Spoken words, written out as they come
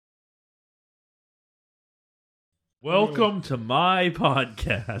Welcome to my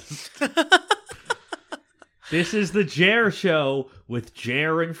podcast. This is the Jer Show with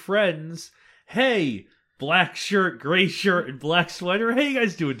Jer and friends. Hey, black shirt, gray shirt, and black sweater. How you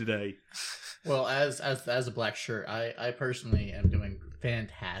guys doing today? Well, as a black shirt, I personally am doing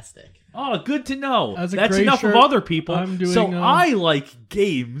fantastic. Oh, good to know. As a That's gray enough shirt, of other people. I'm doing, so I like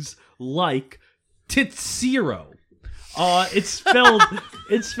games like Titsero. It's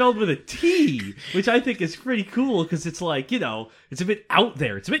spelled with a T, which I think is pretty cool because it's like, it's a bit out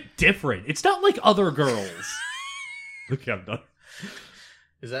there. It's a bit different. It's not like other girls. Okay, I'm done.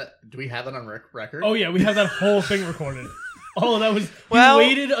 Do we have that on record? Oh yeah, we have that whole thing recorded. Oh, that was. Well, we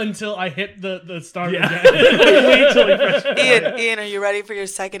waited until I hit the start Yeah. again. Wait till we press Ian, are you ready for your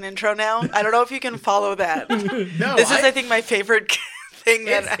second intro now? I don't know if you can follow that. No, This is, I think, my favorite thing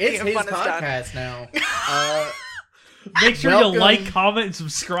that it's his Fun has done. podcast now. Make sure Welcome. you like, comment, and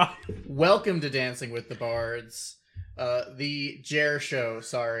subscribe. Welcome to Dancing with the Bards, the Jer Show.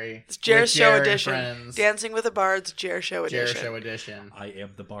 Sorry, It's Jer with Show Jer and edition. friends. Dancing with the Bards, Jer Show Jer edition. Show edition. I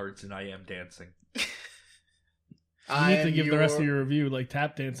am the bards and I am dancing. You need to give the rest of your review like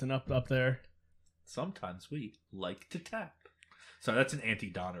tap dancing up there. Sometimes we like to tap. So that's an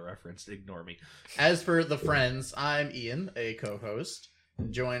anti-Donna reference. Ignore me. As for the friends, I'm Ian, a co-host,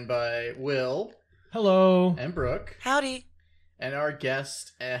 joined by Will Hello. and Brooke, Howdy. and our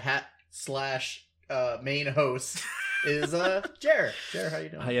guest, main host, is Jer. Jer, how you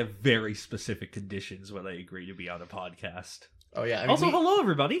doing? I have very specific conditions when I agree to be on a podcast. Oh yeah. Also, hello,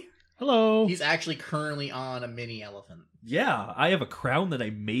 everybody. Hello. He's actually currently on a mini elephant. Yeah, I have a crown that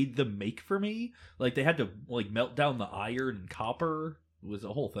I made them make for me. Like, they had to, melt down the iron and copper. It was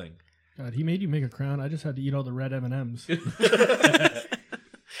a whole thing. God, he made you make a crown. I just had to eat all the red M&Ms.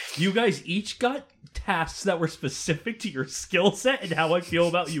 You guys each got tasks that were specific to your skill set and how I feel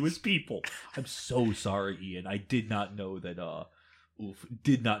about you as people. I'm so sorry, Ian. I did not know that,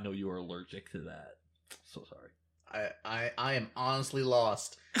 did not know you were allergic to that. So sorry. I am honestly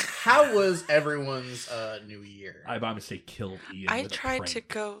lost. How was everyone's New Year? I'm going to say killed Ian. I with a tried to prank.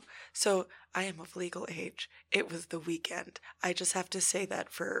 go. So I am of legal age. It was the weekend. I just have to say that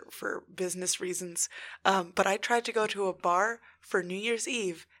for business reasons. But I tried to go to a bar for New Year's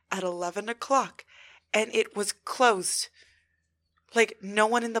Eve at 11 o'clock, and it was closed. Like, no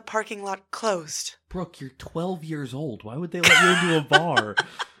one in the parking lot closed. Brooke, you're 12 years old. Why would they let you into a bar?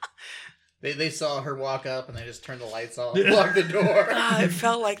 They saw her walk up and they just turned the lights off, locked the door. It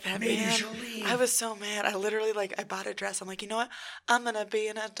felt like that, Maybe you man. should leave. I was so mad. I literally, I bought a dress. I'm like, you know what? I'm going to be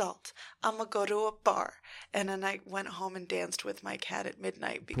an adult. I'm going to go to a bar. And then I went home and danced with my cat at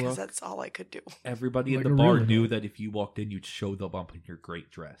midnight because Brooke. that's all I could do. Everybody Like in the a bar real knew adult. that if you walked in, you'd show them up in your great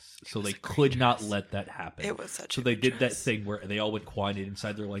dress. So was they a great could not dress. let that happen. It was such So a they good did that dress. thing where they all went quiet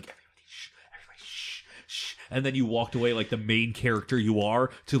inside. They're like, everybody shh. And then you walked away like the main character you are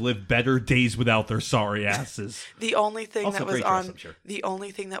to live better days without their sorry asses. The only thing Also that was great dress, on I'm sure. the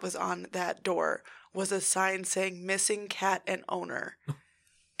only thing that was on that door was a sign saying missing cat and owner.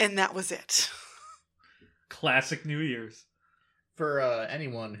 And that was it. Classic New Year's. For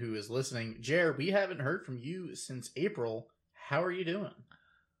anyone who is listening, Jer, we haven't heard from you since April. How are you doing?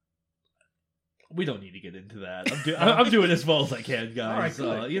 We don't need to get into that. I'm doing as well as I can, guys. All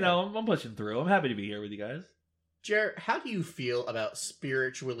right, good. I'm pushing through. I'm happy to be here with you guys. Jer, how do you feel about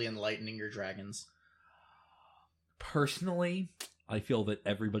spiritually enlightening your dragons? Personally, I feel that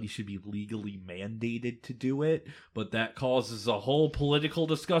everybody should be legally mandated to do it, but that causes a whole political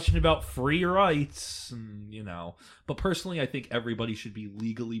discussion about free rights, and, But personally, I think everybody should be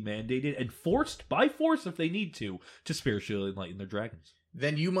legally mandated and forced, by force if they need to spiritually enlighten their dragons.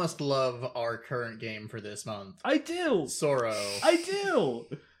 Then you must love our current game for this month, I do! Soro. I do!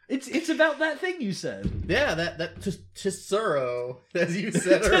 It's about that thing you said. Yeah, that Tesoro, as you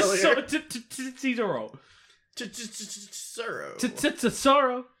said earlier. Tesoro. Tesoro.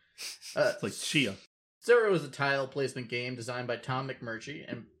 Tesoro. It's like Chia. Zero is a tile placement game designed by Tom McMurtry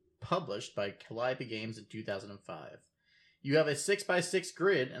and published by Calliope Games in 2005. You have a 6x6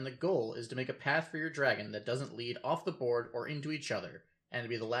 grid, and the goal is to make a path for your dragon that doesn't lead off the board or into each other, and to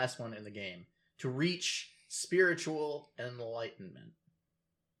be the last one in the game, to reach spiritual enlightenment,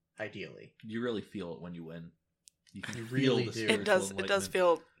 ideally. You really feel it when you win. You can You feel really the do. It does spiritual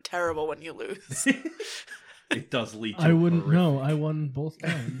feel terrible when you lose. enlightenment. It does lead to I wouldn't horrific- know. I won both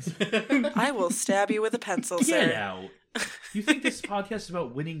times. I will stab you with a pencil, Get sir. out. You think this podcast is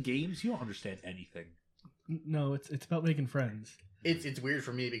about winning games? You don't understand anything. No, it's about making friends. It's weird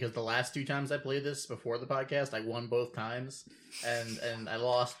for me because the last two times I played this before the podcast, I won both times, and I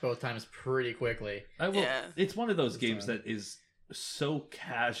lost both times pretty quickly. I will. Yeah. It's one of those That's games alright. that is so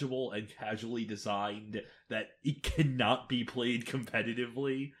casual and casually designed that it cannot be played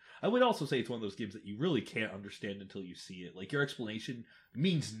competitively. I would also say it's one of those games that you really can't understand until you see it. Like, your explanation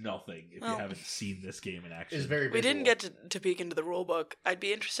means nothing if you haven't seen this game in action. It's very visual. We didn't get to peek into the rule book. I'd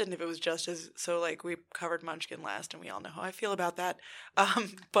be interested in if it was just as... So, like, we covered Munchkin last, and we all know how I feel about that.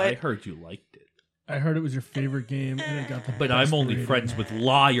 But I heard you liked it. I heard it was your favorite game, and it got the But best I'm only rating. friends with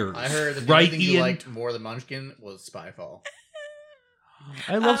liars. I heard that the right, only thing you Ian? liked more than Munchkin was Spyfall.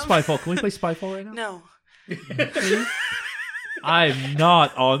 I love Spyfall. Can we play Spyfall right now? no. I'm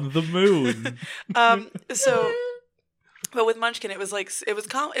not on the moon. So, but with Munchkin, it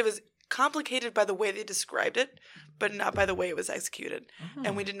was complicated by the way they described it, but not by the way it was executed.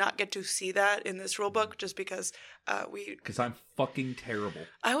 And we did not get to see that in this rulebook just because Because I'm fucking terrible.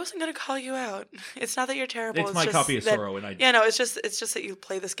 I wasn't gonna call you out. It's not that you're terrible. It's my just copy of that, Sorrow, and I... Yeah, no, it's just that you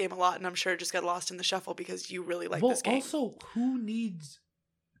play this game a lot, and I'm sure it just got lost in the shuffle because you really like this game. Also, who needs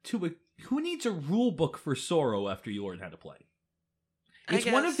a rule book for Sorrow after you learn how to play? It's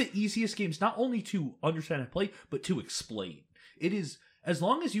one of the easiest games not only to understand how to play, but to explain. It is, as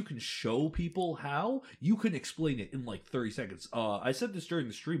long as you can show people how, you can explain it in like 30 seconds. I said this during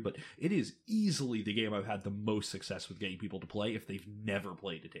the stream, but it is easily the game I've had the most success with getting people to play if they've never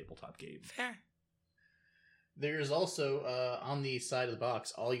played a tabletop game. Fair. There's also, on the side of the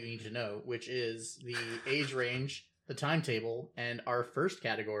box, all you need to know, which is the age range, the timetable, and our first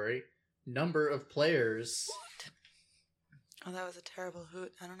category, number of players. Oh, that was a terrible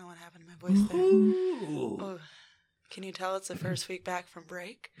hoot. I don't know what happened to my voice there. Oh, can you tell it's the first week back from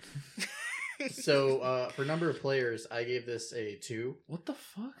break? So, for number of players, I gave this a 2. What the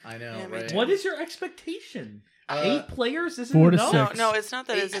fuck? I know, Yeah, me right? too. What is your expectation? 8 players isn't 4 to enough? 6. No, it's not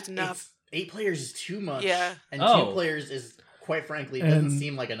that it's enough. 8 players is too much. Yeah. And Oh. 2 players is, quite frankly, doesn't And-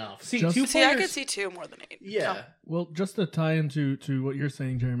 seem like enough. See, Just- 2 See, I players... could see 2 more than 8. Yeah. Well, just to tie into what you're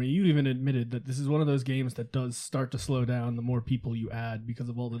saying, Jeremy, you even admitted that this is one of those games that does start to slow down the more people you add because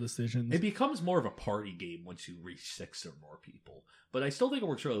of all the decisions. It becomes more of a party game once you reach 6 or more people. But I still think it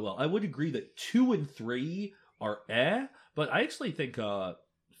works really well. I would agree that 2 and 3 are but I actually think 4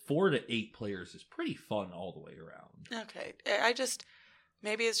 to 8 players is pretty fun all the way around. Okay.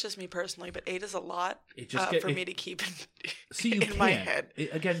 Maybe it's just me personally, but 8 is a lot It just for me to keep in my head.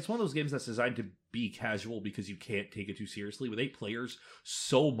 Again, it's one of those games that's designed to be casual because you can't take it too seriously. With 8 players,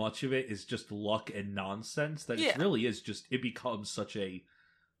 so much of it is just luck and nonsense that it really is just, it becomes such a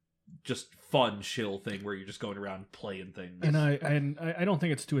just fun, chill thing where you're just going around playing things. And I don't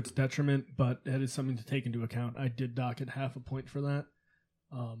think it's to its detriment, but it is something to take into account. I did dock it 0.5 point for that.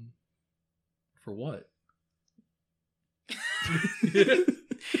 For what?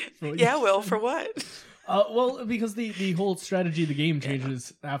 Yeah, Will, for what? Well, because the whole strategy of the game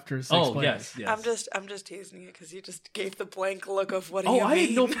changes after 6 players. yes. I'm just teasing you because you just gave the blank look of what do Oh, you I mean?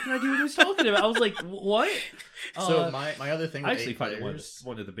 didn't know fucking idea what he was talking about. I was like, what? So my other thing I with actually 8 find it players...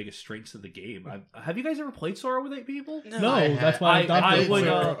 one of the biggest strengths of the game. Have you guys ever played Sorrow with 8 people? No, I that's why I docked I it. would,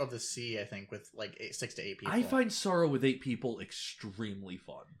 Sorrow of the Sea, I think, with like 6 to 8 people. I find Sorrow with 8 people extremely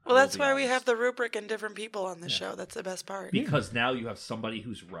fun. Well, I will that's be why we honest. have the rubric and different people on the show. That's the best part. Because now you have somebody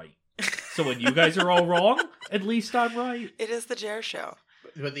who's right. So when you guys are all wrong, at least I'm right. It is the Jer show.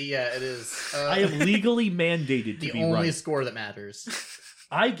 But it is... I am legally mandated to the be only right. score that matters.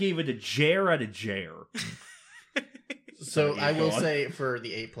 I gave it a Jer out of Jer. So I will Go on. say for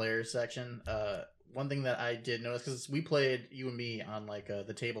the 8 player section, one thing that I did notice, because we played, you and me, on like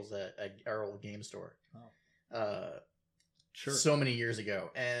the tables at our old game store. Sure. So many years ago.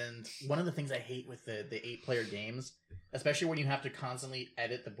 And one of the things I hate with the 8 player games, especially when you have to constantly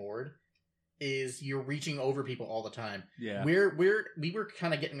edit the board, is you're reaching over people all the time. Yeah. We were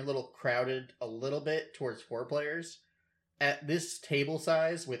kind of getting a little crowded a little bit towards 4 players. At this table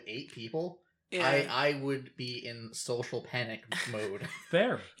size with 8 people, Yeah. I would be in social panic mode.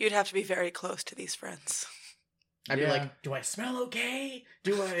 Fair. You'd have to be very close to these friends. I'd be Yeah. like, do I smell okay?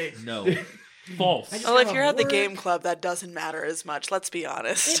 Do I... No. False. I just Well, if got you're off at the work. game club, that doesn't matter as much. Let's be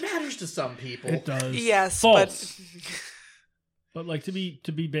honest. It matters to some people. It does. Yes, False. But like to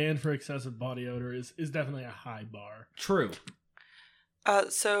be banned for excessive body odor is definitely a high bar. True.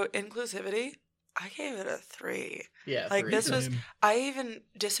 So inclusivity, I gave it a 3. Yeah, Like, 3. this was- Same. I even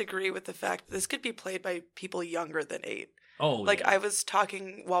disagree with the fact that this could be played by people younger than 8. Oh, Like, yeah. I was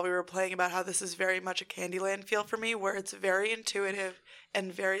talking while we were playing about how this is very much a Candyland feel for me, where it's very intuitive.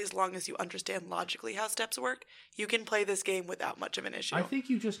 and as long as you understand logically how steps work, you can play this game without much of an issue. I think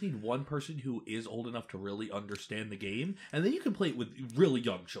you just need one person who is old enough to really understand the game, and then you can play it with really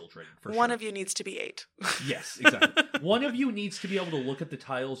young children. One sure. of you needs to be 8. Yes, exactly. One of you needs to be able to look at the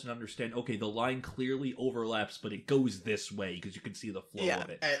tiles and understand, okay, the line clearly overlaps, but it goes this way because you can see the flow of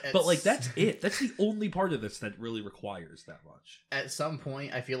it. But like that's it. That's the only part of this that really requires that much. At some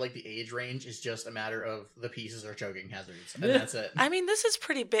point, I feel like the age range is just a matter of the pieces are choking hazards, and that's it. I mean, this is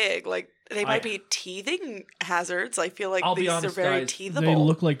pretty big. Like, they might be teething hazards. I feel like I'll be these honest, are very guys, teethable. They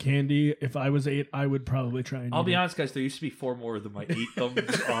look like candy. If I was 8, I would probably try and I'll eat be it. honest, guys. There used to be 4 more of them. I ate them,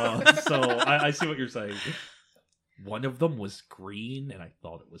 so I see what you're saying. One of them was green, and I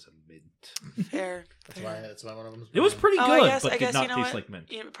thought it was a mint. Fair. That's why one of them. It was pretty Oh, good, I but did guess not you know taste what? like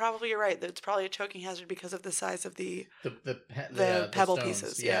mint. You're right. It's probably a choking hazard because of the size of the the pebble stones.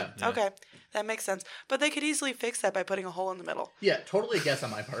 pieces. Yeah. Yeah. Okay, that makes sense. But they could easily fix that by putting a hole in the middle. Yeah, totally a guess on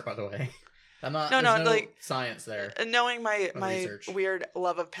my part, by the way. I'm not. No, there's no like- science there. And knowing my research. weird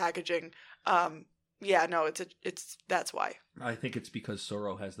love of packaging, yeah, no, it's that's why. I think it's because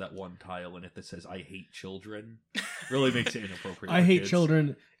Soro has that one tile in it that says "I hate children." Really makes it inappropriate. I for hate kids.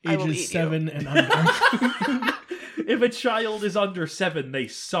 children I will eat ages you. 7 and under. If a child is under 7, they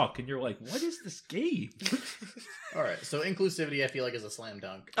suck, and you're like, "What is this game?" All right, so inclusivity, I feel like, is a slam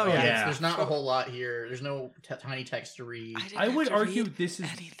dunk. Oh, yeah. Yeah. There's not a whole lot here. There's no tiny text to read. didn't I have would to argue read this is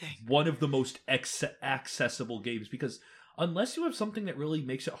anything. one of the most accessible games because unless you have something that really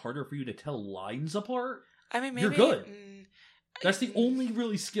makes it harder for you to tell lines apart, I mean, maybe You're good. I- that's the only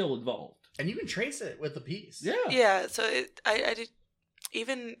really skill involved. And you can trace it with the piece. Yeah. Yeah, so I did.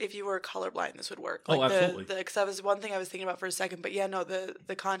 Even if you were colorblind, this would work. Oh, Like absolutely. Because that was one thing I was thinking about for a second. But yeah, no,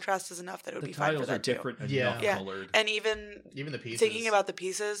 the contrast is enough that it would The be fine for tiles that are too. different Yeah. enough Yeah. colored. And even Even the pieces. thinking about the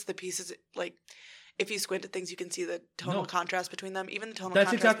pieces, like if you squint at things, you can see the tonal No. contrast between them. Even the tonal That's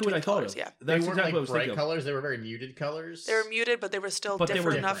contrast exactly what I between thought colors. of. Yeah, they That's weren't exactly what I like was bright thinking of. colors. They were very muted colors. they were muted, but they were still But they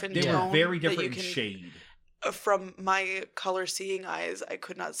different were enough in They Yeah. tone. were very that different you in can, shade. From my color seeing eyes, I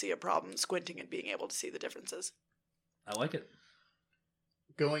could not see a problem squinting and being able to see the differences. I like it.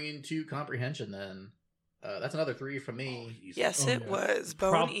 Going into comprehension, then. That's another 3 from me. Easy. Yes, Oh, it yeah. was bone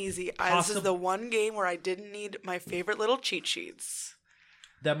Prob- easy. This possi- is the one game where I didn't need my favorite little cheat sheets.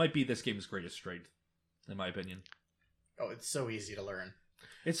 That might be this game's greatest strength, in my opinion. Oh, it's so easy to learn.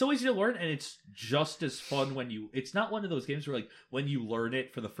 It's so easy to learn, and it's just as fun when you... It's not one of those games where, like, when you learn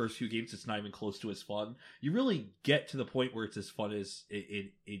it for the first few games, it's not even close to as fun. You really get to the point where it's as fun as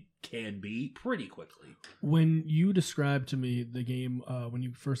it can be pretty quickly. When you described to me the game when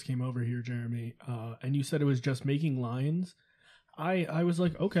you first came over here, Jeremy, and you said it was just making lines, I was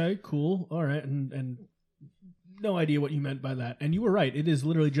like, okay, cool, all right, and no idea what you meant by that. And you were right; it is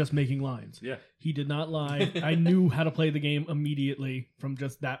literally just making lines. Yeah. He did not lie. I knew how to play the game immediately from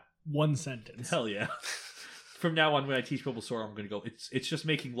just that one sentence. Hell yeah. From now on, when I teach people Sora, I'm going to go, it's just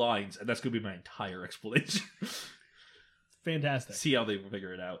making lines, and that's going to be my entire explanation. Fantastic. See how they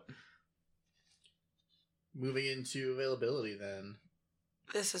figure it out. Moving into availability, then.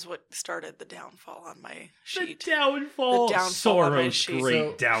 This is what started the downfall on my The sheet. downfall. The downfall on my Sora's sheet.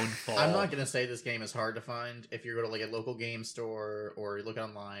 great So, downfall. I'm not going to say this game is hard to find. If you go to like a local game store or you look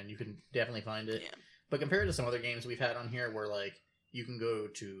online, you can definitely find it. Yeah. But compared to some other games we've had on here where like you can go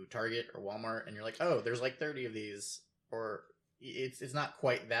to Target or Walmart and you're like, oh, there's like 30 of these, or it's not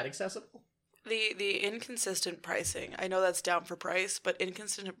quite that accessible. The inconsistent pricing. I know that's down for price, but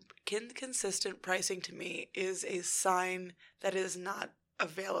inconsistent pricing to me is a sign that it is not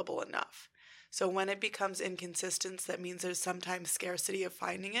available enough. So when it becomes inconsistent, that means there's sometimes scarcity of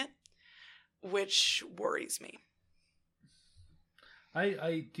finding it, which worries me.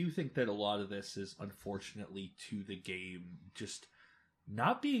 I do think that a lot of this is unfortunately to the game just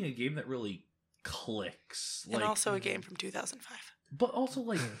not being a game that really clicks. And also a game from 2005. But also,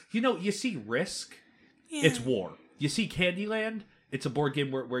 like, you see Risk, Yeah. it's war. You see Candyland, it's a board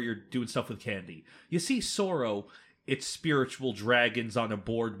game where you're doing stuff with candy. You see Sorrow, it's spiritual dragons on a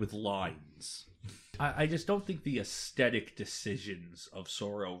board with lines. I just don't think the aesthetic decisions of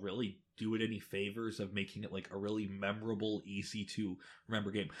Sorrow really do it any favors of making it like a really memorable, easy to remember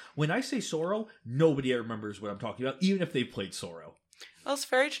game. When I say Sorrow, nobody remembers what I'm talking about, even if they've played Sorrow. Well, it's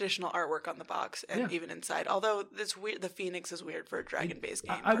very traditional artwork on the box and Yeah. even inside. Although it's weird, the Phoenix is weird for a dragon-based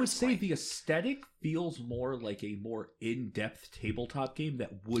game. I would say personally. the aesthetic feels more like a more in-depth tabletop game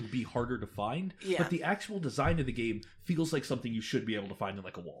that would be harder to find. Yeah. But the actual design of the game feels like something you should be able to find in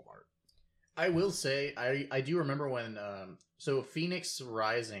like a Walmart. I will say, I do remember when, so Phoenix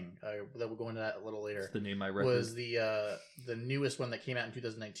Rising, that we'll go into that a little later, That's the name I read. was the newest one that came out in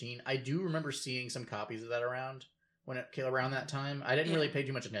 2019. I do remember seeing some copies of that around when it came around that time. I didn't Yeah. really pay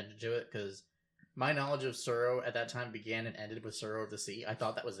too much attention to it because my knowledge of Suro at that time began and ended with Suro of the Sea. I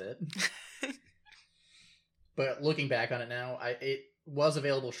thought that was it. But looking back on it now, it was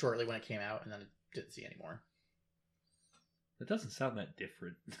available shortly when it came out, and then I didn't see anymore. It doesn't sound that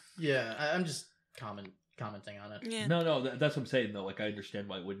different. Yeah, I'm just commenting on it. Yeah. No, that's what I'm saying though. Like I understand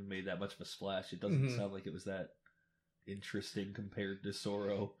why it wouldn't have made that much of a splash. It doesn't Mhm. sound like it was that interesting compared to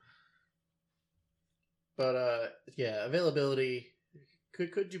Soro. But yeah, availability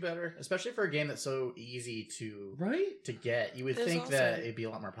could do better, especially for a game that's so easy to Right? get. You would There's think also- that it'd be a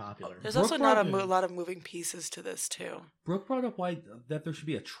lot more popular. There's Brooke also not a brought in- lot of moving pieces to this too. Brooke brought up why that there should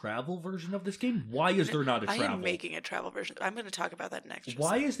be a travel version of this game. Why is there not a I travel? am making a travel version. I'm going to talk about that next.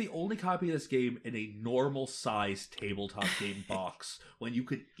 Why is the only copy of this game in a normal size tabletop game box when you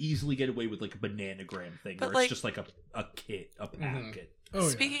could easily get away with like a bananagram thing But, where like- it's just like a kit, a packet? Oh, yeah.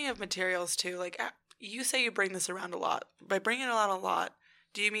 Speaking of materials too, like you say you bring this around a lot. By bringing it around a lot,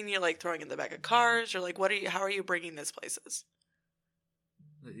 do you mean you're like throwing it in the back of cars, or like what are you? How are you bringing this places?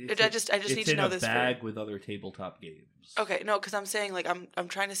 I just it's need to in know a this. bag with other tabletop games. Okay, no, because I'm saying like I'm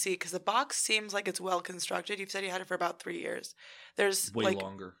trying to see because the box seems like it's well constructed. You've said you had it for about 3 years. There's Way like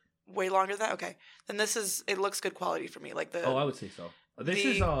longer. way longer than that. Okay, then it looks good quality for me. Like the Oh, I would say so. This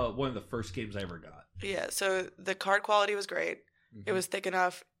is one of the first games I ever got. yeah. So the card quality was great. Mm-hmm. It was thick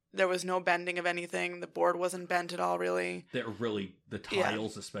enough. There was no bending of anything. The board wasn't bent at all, really. They're really the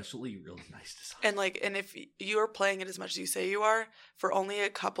tiles, especially, really nice design. And if you're playing it as much as you say you are, for only a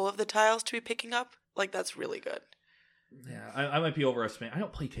couple of the tiles to be picking up, like that's really good. Yeah, I might be overestimating. I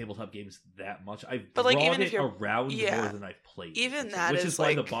don't play tabletop games that much. I've But, like, brought even it if you're- around yeah. more than I've played. Even it, that which is, why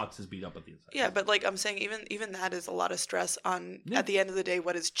like- the box is beat up at the inside. Yeah, but like I'm saying, even that is a lot of stress on. Yeah. At the end of the day,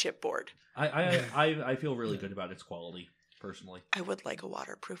 what is chipboard? I feel really good about its quality personally. I would like a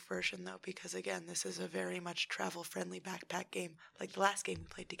waterproof version though, because again, this is a very much travel-friendly backpack game, like the last game we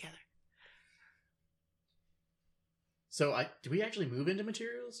played together. So do we actually move into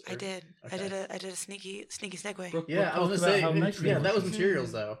materials? I or- did. Okay. I did a sneaky segue. Brooke- Yeah, Brooke I was talked gonna say. about how nice Yeah, it that was was.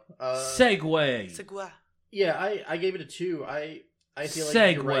 materials though. Segway. Segua. Yeah, I gave it a 2. I feel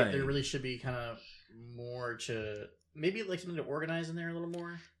like you're right. Segue. There really should be kind of more to maybe like something to organize in there a little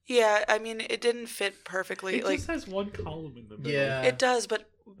more. Yeah, I mean, it didn't fit perfectly. It like just has one column in the middle. Yeah. it does, but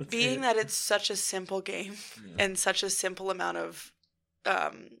That's being it. that it's such a simple game Yeah. and such a simple amount of,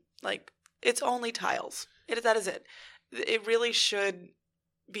 like it's only tiles. That is it. It really should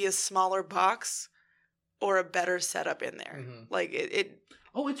be a smaller box or a better setup in there. Mhm. Like it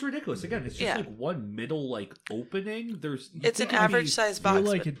Oh, it's ridiculous. Again, it's just Yeah. like one middle like opening. There's it's an it could be- average size I box. feel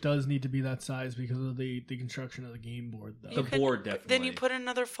like but it does need to be that size because of the construction of the game board, though. The you could- board definitely. Then you put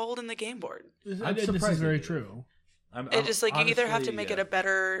another fold in the game board. I'm This is surprised they very did. true. It just like you either have to honestly, make yeah.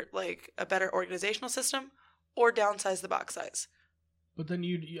 it a better organizational system or downsize the box size. But then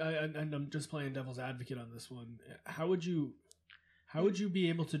and I'm just playing devil's advocate on this one. How would you be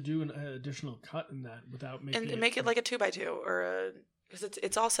able to do an additional cut in that without making And make it like a 2x2 or a because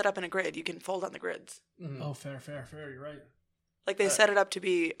it's all set up in a grid. You can fold on the grids. Mhm. Oh, fair. You're right. Like they set it up to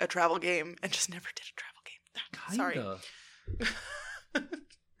be a travel game and just never did a travel game. Sorry. Kinda.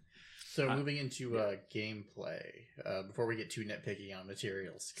 So moving into gameplay, before we get too nitpicky on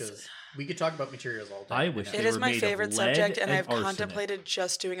materials, because we could talk about materials all day. I wish you They It know? is were my made of favorite lead subject, and and I've arsenic. contemplated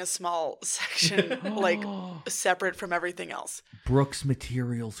just doing a small section, like separate from everything else. Brooks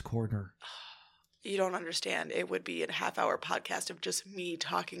Materials Corner. You don't understand. It would be a half-hour podcast of just me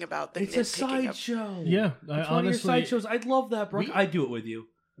talking about the It's a nitpicking of. sideshow. Yeah, It's I one of your honestly. sideshows. I'd love that, Brooke. We- I'd do it with you.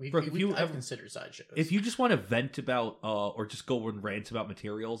 Brooke, if you I've ever- considered sideshows. If you just want to vent about or just go and rant about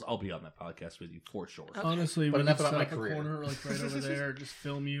materials, I'll be on that podcast with you for sure. Okay. Honestly, But we enough could about set my up a career. corner like right over there, just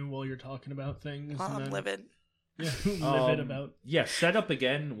film you while you're talking about things. Well, and I'm then, livid. Yeah, live it Um, about. Yeah, set up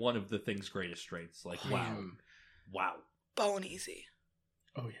again. One of the thing's greatest strengths. Like wow, wow. Bone easy.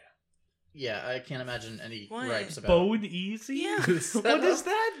 Oh yeah. Yeah, I can't imagine any What? gripes about. Bone easy. Yeah. What does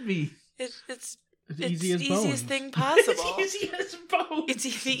that mean? It's It's it's easy as the bones. easiest thing possible. It's easy as bones.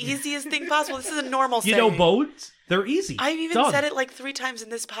 It's the easiest thing possible. This is a normal You saying. know bones? They're easy. I've even Done. said it like 3 times in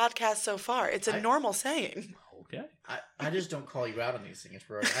this podcast so far. It's a normal saying. Okay. I just don't call you out on these things,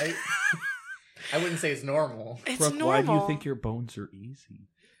 bro. I wouldn't say it's normal. It's Brooke, normal. why do you think your bones are easy?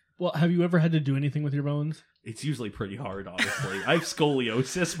 Well, have you ever had to do anything with your bones? It's usually pretty hard, honestly. I have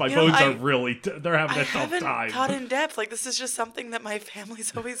scoliosis. My You know, bones I- are really... they're having I a tough haven't time. thought in depth. Like, this is just something that my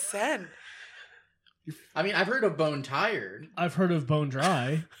family's always said. I mean, I've heard of bone tired, I've heard of bone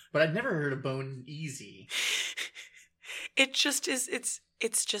dry. but I've never heard of bone easy. It just is.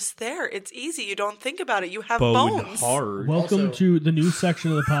 It's just there. It's easy. You don't think about it. You have Bone bones. hard. Welcome Also- to the new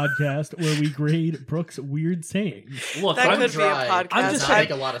section of the podcast where we grade Brooke's weird sayings. Look, That I'm could be a podcast. I'm Does just not saying- make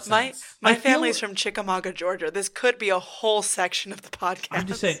a lot of My sense. I my feel- family's from Chickamauga, Georgia. This could be a whole section of the podcast. I'm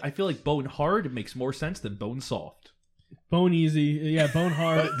just saying. I feel like bone hard makes more sense than bone soft. Bone easy. Yeah, bone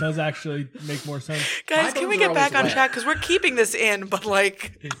hard does actually make more sense. Guys, My can we bones are get back always on wet. track? Because we're keeping this in, but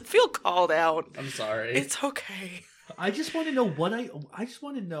like, I feel called out. I'm sorry. It's okay. I just want to know what I just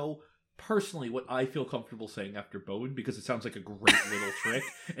want to know personally what I feel comfortable saying after bone because it sounds like a great little trick,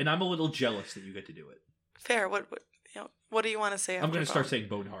 and I'm a little jealous that you get to do it. Fair. What do you want to say? I'm going to start saying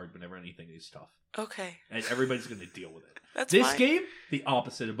bone hard whenever anything is tough, Okay, and everybody's going to deal with it. that's This fine. game, the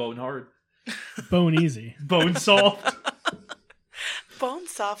opposite of bone hard, Bone easy. bone soft. Bone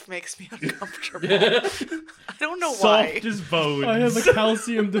soft makes me uncomfortable. I don't know why. Soft as bones. I have a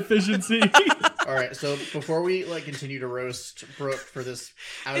calcium deficiency. All right, so before we continue to roast Brooke for this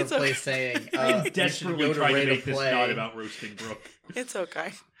out of It's place okay. saying, I'm we should desperately go to trying to rate make of this play. not about roasting Brooke. It's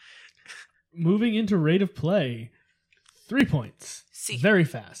okay. Moving into rate of play, 3 points. See. Very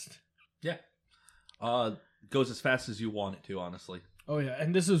fast. Yeah. Goes as fast as you want it to, honestly. Oh yeah,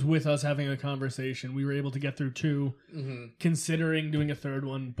 and this is with us having a conversation. We were able to get through 2, considering doing a third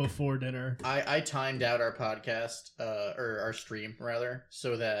one before dinner. I timed out our podcast, or our stream rather,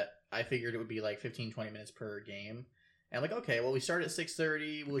 so that I figured it would be like 15, 20 minutes per game. And like, okay, well, we start at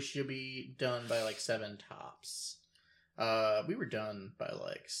 6:30. We should be done by like 7 tops. We were done by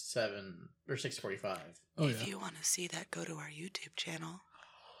like 7 or 6:45. Oh If yeah. you want to see that, go to our YouTube channel.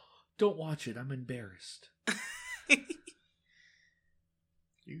 Don't watch it. I'm embarrassed.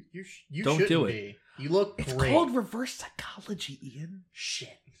 You Don't shouldn't do it. be. You look It's great. called reverse psychology, Ian.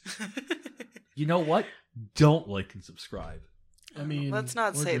 Shit. You know what? Don't like and subscribe. I mean, Let's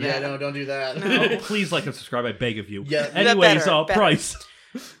not we're say good. Yeah, that. no, don't do that. No. Please like and subscribe. I beg of you. Yeah. Anyways, Better. price.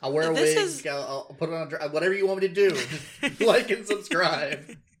 I'll wear a This wig. is- I'll put it on. Whatever you want me to do. Just like and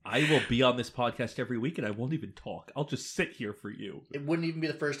subscribe. I will be on this podcast every week, and I won't even talk. I'll just sit here for you. It wouldn't even be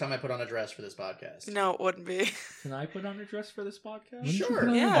the first time I put on a dress for this podcast. No, it wouldn't be. Can I put on a dress for this podcast? Wouldn't you Sure. put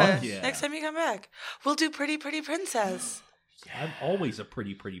on a Yeah. dress? Yeah. Next time you come back, we'll do Pretty Princess. I'm always a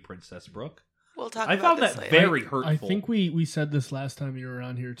pretty princess, Brooke. We'll talk I about found this that later. very hurtful. I think we said this last time you were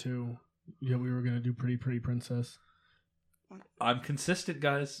on here too. Yeah, we were gonna do Pretty Princess. I'm consistent,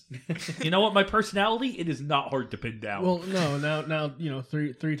 guys. You know what? My personality, it is not hard to pin down. Well, no, now you know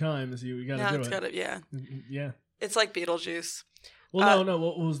three times you No, gotta do it's it. gotta, yeah. Yeah. It's like Beetlejuice. Well, no.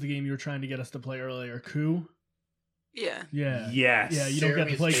 What was the game you were trying to get us to play earlier? Coup. Yeah. Yeah. yes. Yeah. You don't get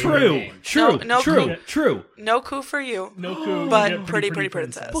to Jeremy's play favorite Coup. True, game. true, No true, coup. true. No coup for you. No coup. But you get Pretty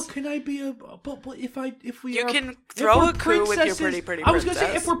Princess. But can I be a? But if we You are, can if throw we're a coup with your princesses- Pretty I was gonna say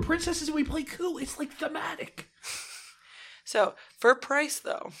Princess. if we're princesses and we play coup, it's like thematic. So, for price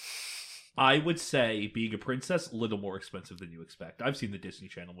though, I would say being a princess a little more expensive than you expect. I've seen the Disney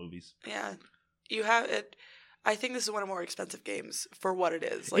Channel movies. yeah, you have it. I think this is one of the more expensive games for what it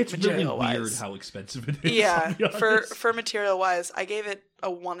is, like It's really material weird wise. how expensive it is. Yeah, I'll be for honest. material wise, I gave it a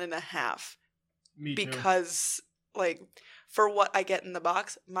 1.5 Me too. because like for what I get in the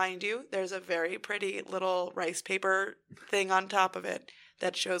box, mind you, there's a very pretty little rice paper thing on top of it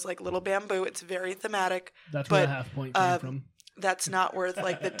that shows like little bamboo. It's very thematic. That's where the but, half point came um, from. That's not worth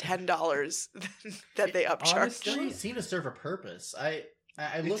like the $10 that they upcharge. It Honestly, doesn't seem to serve a purpose. I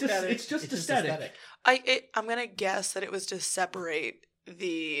It's looked just- at it. it's just aesthetic. I'm gonna guess that it was to separate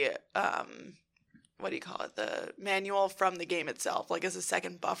the what do you call it, the manual from the game itself, like as a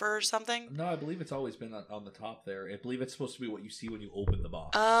second buffer or something. No, I believe it's always been on the top there. I believe it's supposed to be what you see when you open the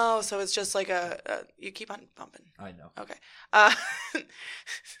box. Oh, so it's just like a you keep on bumping. I know. Okay.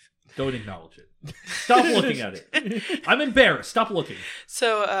 Don't acknowledge it. Stop looking at it. I'm embarrassed. Stop looking.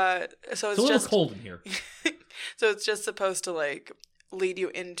 So It's a it's little just cold in here. so it's just supposed to like lead you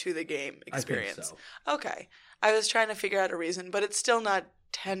into the game experience. I think so. Okay. I was trying to figure out a reason, but it's still not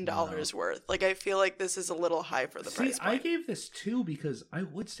 $10 worth. Like I feel like this is a little high for the See, price I point. gave this 2 because I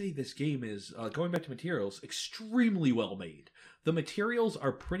would say this game is, going back to materials, extremely well made. The materials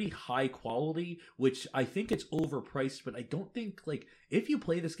are pretty high quality, which I think it's overpriced, but I don't think, like, if you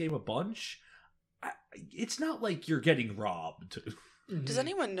play this game a bunch, it's not like you're getting robbed. Does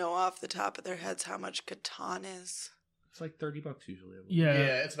anyone know off the top of their heads how much Catan is? It's like $30 usually. I believe. Yeah.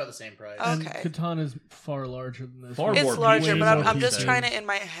 Yeah, it's about the same price. And Okay. Catan is far larger than this. Far It's more It's larger, way but more I'm just pieces. trying to in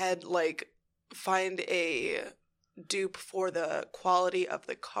my head like find a dupe for the quality of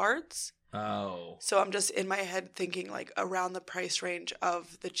the cards. Oh. So I'm just in my head thinking like around the price range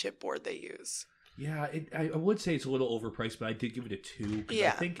of the chipboard they use. Yeah, I would say it's a little overpriced, but I did give it a 2. 'Cause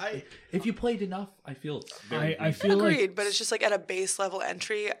Yeah. I think if you played enough, I feel it's very I reasonable. feel Agreed, like but it's just like at a base level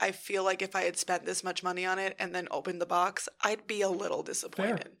entry, I feel like if I had spent this much money on it and then opened the box, I'd be a little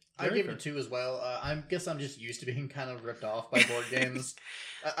disappointed. I Very give fair. it a 2 as well. I guess I'm just used to being kind of ripped off by board games.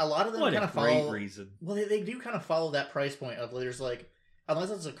 A lot of them What kind a of great follow. reason. Well, they do kind of follow that price point of there's like, unless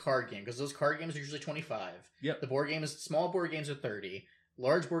it's a card game, because those card games are usually 25. Yep. The small board games are 30.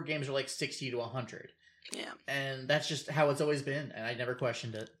 Large board games are like 60 to 100. Yeah. And that's just how it's always been, and I never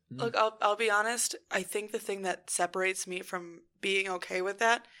questioned it. Look, I'll be honest. I think the thing that separates me from being okay with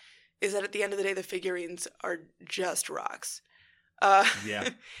that is that at the end of the day, the figurines are just rocks. Yeah.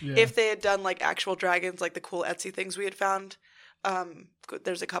 yeah. If they had done like actual dragons, like the cool Etsy things we had found,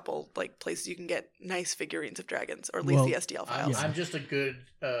 there's a couple like places you can get nice figurines of dragons, or at least Well, the SDL files. I'm just a good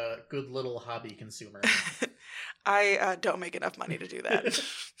little hobby consumer. I don't make enough money to do that.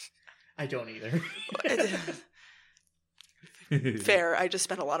 I don't either. Fair. I just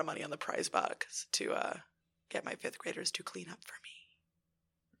spent a lot of money on the prize box to get my 5th graders to clean up for me.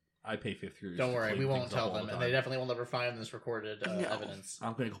 I pay 5th graders. Don't to worry, clean we won't things up tell all them, the and they time. definitely will never find this recorded No. evidence.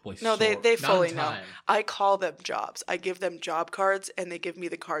 I'm gonna go play. No, they Not fully in know. time. I call them jobs. I give them job cards, and they give me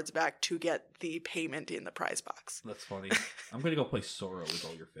the cards back to get the payment in the prize box. That's funny. I'm gonna go play Sora with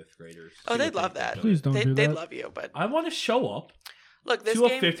all your 5th graders. Oh, See they'd what they love think that. of Please it. don't do They'd that. love you, but I want to show up look, this to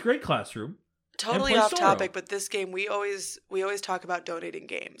game a 5th grade classroom. totally play off Sorrow. topic. But this game, we always talk about donating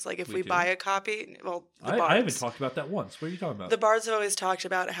games. Like if We we do? buy a copy, well, the bards. I haven't talked about that once. What are you talking about? The bards have always talked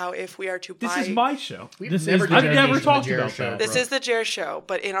about how if we are to This buy, is my show. We've This never is the done I've anything never from talked the Jared about show, that. this bro. is the Jer show,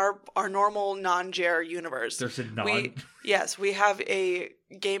 but in our normal non-Jer universe, There's a non. we have a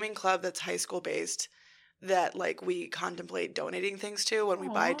gaming club that's high school based that like we contemplate donating things to when we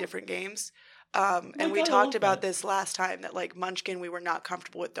buy Aw. different games. my And we God, I talked love about that. this last time that like Munchkin we were not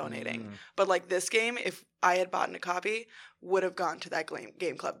comfortable with donating. Mm. But like this game, if I had bought a copy, would have gone to that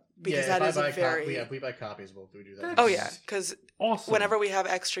game club because yeah, that if is I a buy very if we buy copies, we'll do that. oh yeah, because Awesome. whenever we have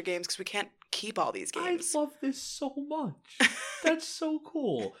extra games, because we can't keep all these games. I love this so much. That's so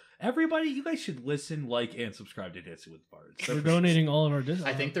cool. Everybody, you guys should listen, like, and subscribe to Dancing with the Bards. We're donating all of our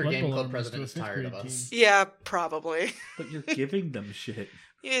I think their Blood game Bowl club orders to president a is fifth tired of grade us. team. Yeah, probably. But you're giving them shit.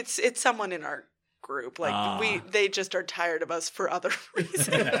 It's someone in our group. Like they just are tired of us for other reasons.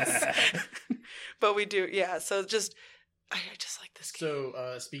 But we do, yeah. So just I just like this game.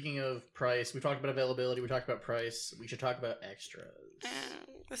 So, speaking of price, we talked about availability, we talked about price. We should talk about extras.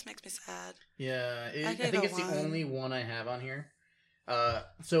 This makes me sad. Yeah, I I gave think it it's the one. only one I have on here.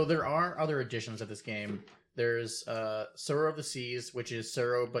 So there are other additions of this game. There's Sorrow of the Seas, which is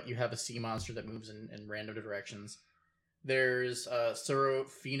Sorrow, but you have a sea monster that moves in random directions. There's Sorrow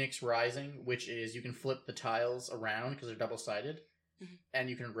Phoenix Rising, which is you can flip the tiles around because they're double-sided, Mhm. and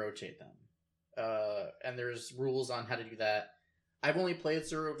you can rotate them. And there's rules on how to do that. I've only played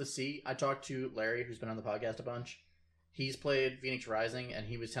Sorrow of the Sea. I talked to Larry, who's been on the podcast a bunch. He's played Phoenix Rising, and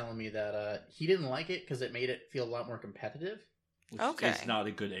he was telling me that he didn't like it because it made it feel a lot more competitive. Which Okay. is not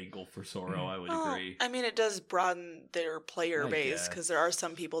a good angle for Sorrow, I would Well, agree. I mean, it does broaden their player I base guess. because there are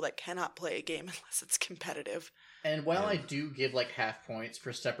some people that cannot play a game unless it's competitive. And while I Yeah. do give like half points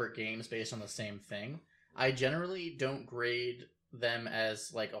for separate games based on the same thing, I generally don't grade them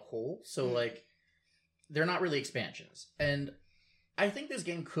as like a whole. So Mm. like they're not really expansions. And I think this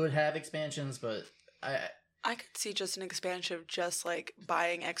game could have expansions, but I could see just an expansion of just like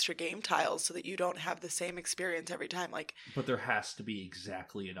buying extra game tiles so that you don't have the same experience every time. Like, But there has to be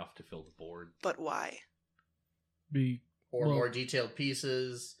exactly enough to fill the board. but why? or Well- more detailed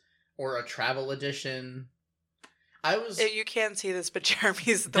pieces or a travel edition. I was You can see this, but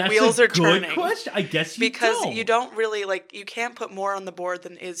Jeremy's the That's wheels a are good turning question. I guess you because don't. you don't really like you can't put more on the board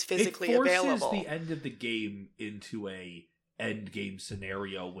than is physically it forces available. the end of the game into a end game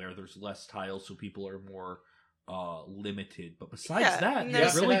scenario where there's less tiles, so people are more limited. But besides Yeah, that, and it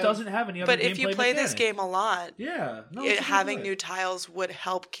there's- really doesn't have any other. But if you gameplay play this mechanic. game a lot, yeah, no, it's a good having point. new tiles would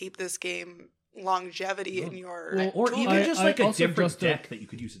help keep this game longevity in your Well, or tool even bag. just I like a also different just, deck that you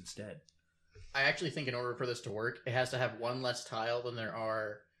could use instead. I actually think in order for this to work, it has to have one less tile than there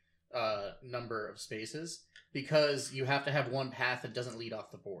are number of spaces, because you have to have one path that doesn't lead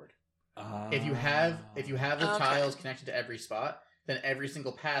off the board. If you have the Okay. tiles connected to every spot, then every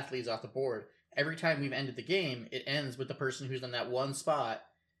single path leads off the board. Every time we've ended the game, it ends with the person who's in that one spot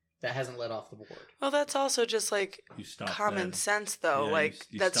that hasn't led off the board. Well, that's also just like you stop common then. sense, though. Yeah, like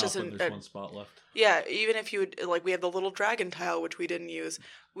you that's stop just when there's one spot left. yeah. Even if you would like, we have the little dragon tile which we didn't use.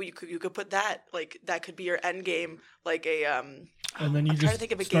 You could put that like that could be your end game, like a And then you I'm trying to just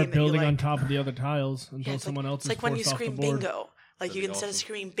think of a start game that you building on like. top of the other tiles until Yeah, it's someone else It's is like when you forced off the scream board. bingo. Like, That'd you be instead of awesome.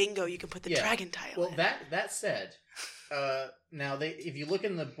 screaming bingo, you can put the Yeah. dragon tile Well, in. that said, now if you look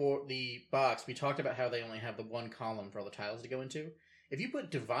in the box, we talked about how they only have the one column for all the tiles to go into. If you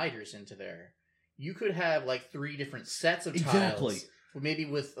put dividers into there, you could have like 3 different sets of Exactly. tiles. Maybe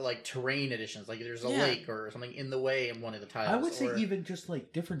with like terrain additions, like there's a Yeah. lake or something in the way in one of the tiles. I would say or- even just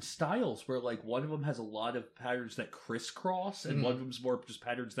like different styles, where like one of them has a lot of patterns that crisscross, and Mhm. one of them's more just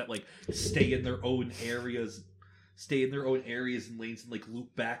patterns that like stay in their own areas, and lanes, and like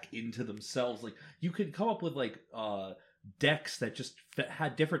loop back into themselves. Like you could come up with like decks that just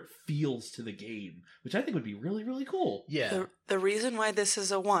had different feels to the game, which I think would be really really cool. Yeah. The reason why this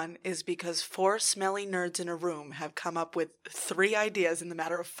is a 1 is because 4 smelly nerds in a room have come up with 3 ideas in the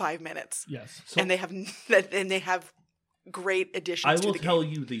matter of 5 minutes, Yes. So and they have great additions. I to will the tell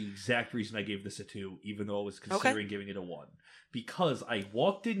game. you the exact reason I gave this a 2, even though I was considering giving it a 1. Because I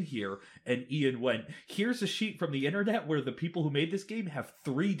walked in here and Ian went, here's a sheet from the internet where the people who made this game have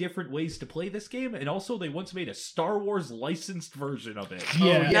 3 different ways to play this game, and also they once made a Star Wars licensed version of it.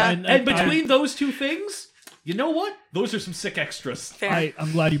 Yeah, yeah. And between those 2 things, you know what? Those are some sick extras. Fair.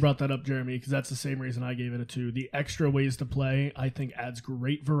 I'm glad you brought that up, Jeremy, because that's the same reason I gave it a 2. The extra ways to play, I think, adds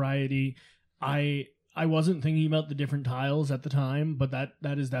great variety. I wasn't thinking about the different tiles at the time, but that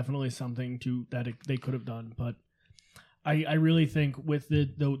is definitely something they could have done. But I really think with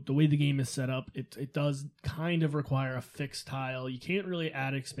the way the game is set up, it does kind of require a fixed tile. You can't really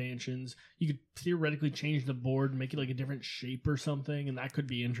add expansions. You could theoretically change the board and make it like a different shape or something, and that could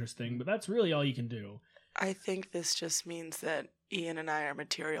be interesting. But that's really all you can do. I think this just means that Ian and I are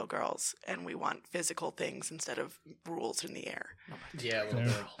material girls, and we want physical things instead of rules in the air. Yeah, a little Fair.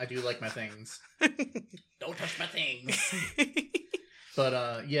 bit. I do like my things. Don't touch my things.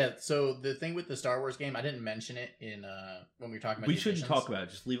 But yeah, so the thing with the Star Wars game, I didn't mention it in when we were talking about We the shouldn't editions. talk about it.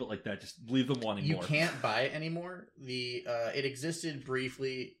 Just leave it like that. Just leave them wanting You more. can't buy it anymore. It existed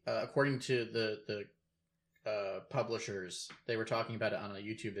briefly, according to the publishers. They were talking about it on a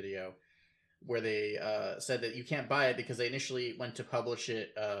YouTube video where they said that you can't buy it because they initially went to publish it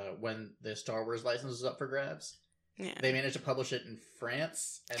when the Star Wars license was up for grabs. Yeah. They managed to publish it in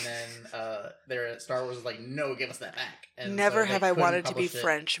France, and then their Star Wars was like, "No, give us that back." And Never so they have I couldn't wanted to be publish it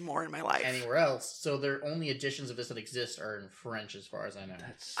French more in my life. anywhere else. So their only editions of this that exist are in French, as far as I know.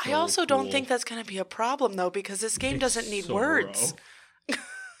 That's I so also don't cool. think that's going to be a problem, though, because this game It's doesn't need so words. raw.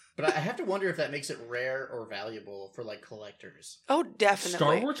 But I have to wonder if that makes it rare or valuable for like collectors. Oh, definitely.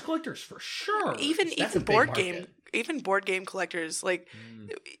 Star Wars collectors for sure. Even That's a big board market. game, even board game collectors, like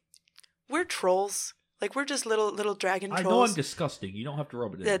Mm. we're trolls. Like we're just little dragon I know I'm trolls disgusting. You don't have to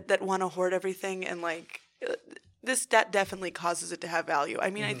rub it in. that want to hoard everything, and like that definitely causes it to have value. I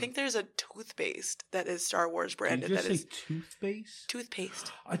mean, I Mhm. think there's a toothpaste that is Star Wars Did branded you that just is say toothpaste?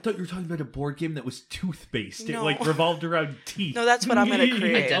 toothpaste. I thought you were talking about a board game that was toothpaste. It No. like revolved around teeth. No, that's what I'm gonna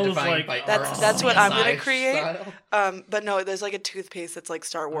create. I was Identifying like, by That's art what I'm gonna style. create. But no, there's like a toothpaste that's like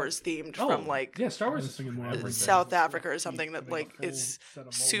Star Wars themed from like yeah, Star I Wars was is thinking more everything. like South Africa or something that Make a like full is set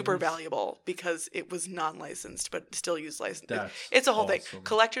of super molars. valuable because it was non-licensed but still used licensed. That's It's a whole thing. awesome.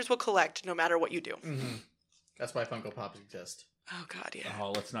 Collectors will collect no matter what you do. Mhm. That's why Funko Pops exist. Oh god, yeah.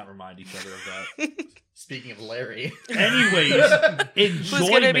 Oh, let's not remind each other of that. Speaking of Larry, Anyways,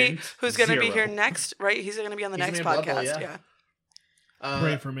 enjoyment. Who's gonna be zero. here next? Right, he's gonna be on the He's next gonna be in Blood podcast. Bowl, yeah.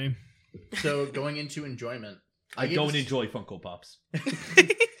 Pray for me. So going into enjoyment, I gave don't this- enjoy Funko Pops.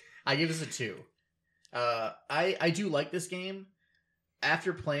 I give this a 2. I do like this game.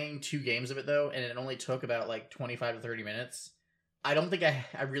 After playing 2 games of it though, and it only took about like 25 to 30 minutes, I don't think I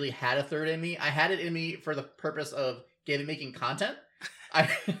really had a third in me. I had it in me for the purpose of making content.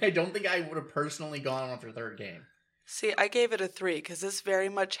 I don't think I would have personally gone on for a third game. See, I gave it a 3 because this very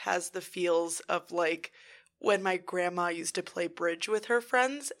much has the feels of like when my grandma used to play bridge with her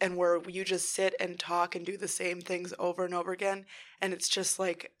friends, and where you just sit and talk and do the same things over and over again, and it's just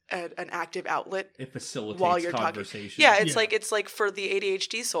like an active outlet. It facilitates While you're talking. conversation. Yeah, it's Yeah. like for the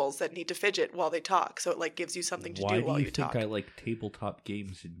ADHD souls that need to fidget while they talk, so it like gives you something to Why do while do you you think talk. I like tabletop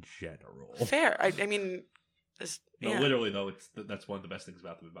games in general? Fair. I mean, No, yeah. literally though, that's one of the best things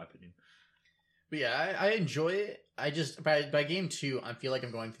about them, in my opinion. But yeah, I enjoy it. I just by game 2, I feel like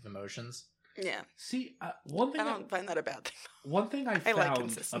I'm going through the motions. Yeah, See, one thing I don't find that a bad thing. One thing I I like found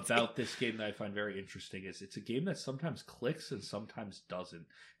consistency. about this game that I find very interesting is it's a game that sometimes clicks and sometimes doesn't.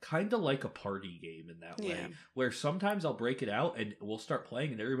 Kind of like a party game in that way, Yeah. where sometimes I'll break it out and we'll start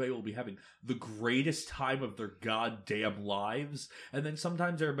playing and everybody will be having the greatest time of their goddamn lives. And then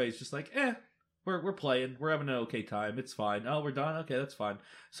sometimes everybody's just like, we're playing, we're having an okay time, it's fine. Oh, we're done? Okay, that's fine.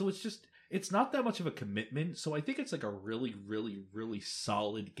 So it's not that much of a commitment. So I think it's like a really, really, really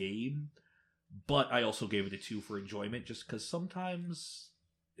solid game. but I also gave it a 2 for enjoyment, just because sometimes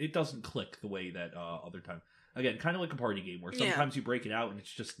it doesn't click the way that other times. Again, kind of like a party game where sometimes you break it out and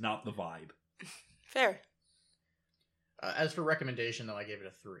it's just not the vibe. Fair. As for recommendation, though, I gave it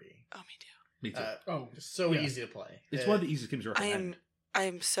a 3. Oh, me too. Me too. So easy to play. It's one of the easiest games to recommend. I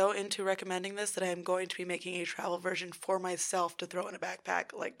am so into recommending this that I am going to be making a travel version for myself to throw in a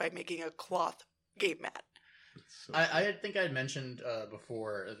backpack, like by making a cloth game mat. So I think I had mentioned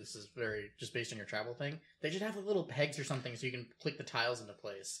before, this is very just based on your travel thing, they should have little pegs or something so you can click the tiles into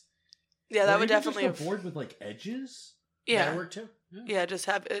place. Yeah, that Or would even definitely just a board with like edges. Yeah. That'd work too. Yeah, just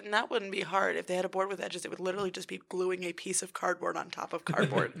have, and that wouldn't be hard. If they had a board with edges, it would literally just be gluing a piece of cardboard on top of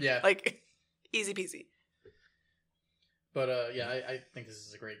cardboard. Yeah. Like, easy peasy. But I think this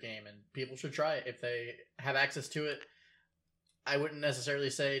is a great game, and people should try it if they have access to it. I wouldn't necessarily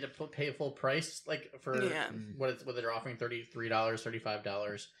say to pay a full price, like for what they're offering, $33,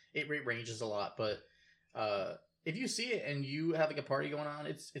 $35. It ranges a lot, but if you see it and you have like a party going on,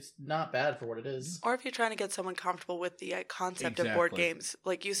 it's not bad for what it is. Or if you're trying to get someone comfortable with the concept of board games,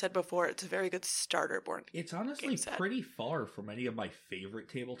 like you said before, it's a very good starter board. It's honestly pretty far from any of my favorite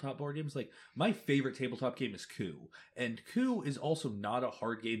tabletop board games. Like, my favorite tabletop game is Coup. And Coup is also not a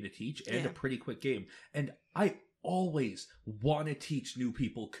hard game to teach and a pretty quick game. And I always want to teach new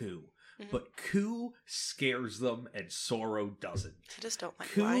people Coup. But Coup scares them and Sorrow doesn't. I just don't like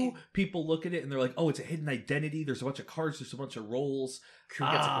Coup, lying. people look at it and they're like, oh, it's a hidden identity. There's a bunch of cards. There's a bunch of rolls. Coup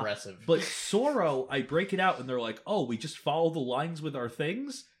gets aggressive. But Sorrow, I break it out and they're like, oh, we just follow the lines with our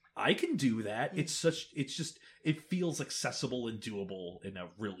things? I can do that. It feels accessible and doable in a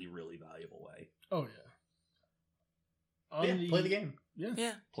really, really valuable way. Oh, yeah. Play the game.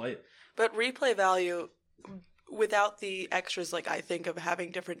 Yeah. Play it. But replay value, without the extras, like I think of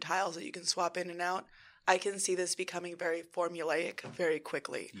having different tiles that you can swap in and out, I can see this becoming very formulaic very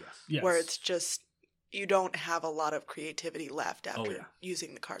quickly. Yes. Where it's just, you don't have a lot of creativity left after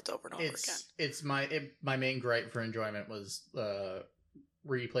using the cards over and over again. It's my main gripe for enjoyment was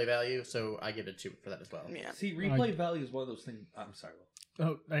replay value, so I give it 2 for that as well. Yeah. See, replay value is one of those things. I'm sorry, Will.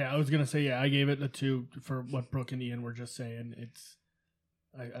 Oh, yeah, I was going to say, I gave it a 2 for what Brooke and Ian were just saying.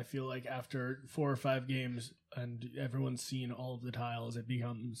 I feel like after 4 or 5 games and everyone's seen all of the tiles, it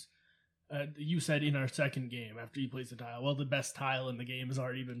becomes... you said in our second game, after you place the tile, well, the best tile in the game has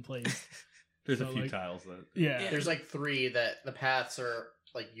already been placed. There's a few tiles that... Yeah. There's like 3 that the paths are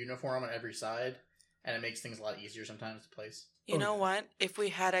like uniform on every side, and it makes things a lot easier sometimes to place. You know what? If we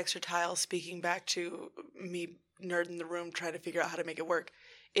had extra tiles, speaking back to me nerd in the room trying to figure out how to make it work,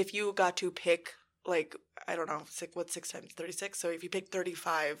 if you got to pick, like, I don't know, 6 times 36? So if you pick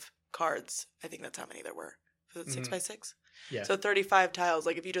 35 cards, I think that's how many there were. Was it 6 by 6? Yeah. So 35 tiles,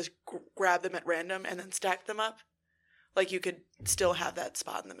 like if you just grab them at random and then stack them up, like you could still have that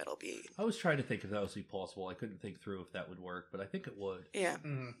spot in the middle be... I was trying to think if that was possible. I couldn't think through if that would work, but I think it would. Yeah.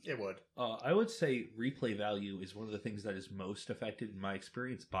 It would. I would say replay value is one of the things that is most affected, in my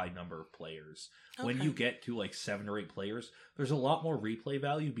experience, by number of players. Okay. When you get to like 7 or 8 players, there's a lot more replay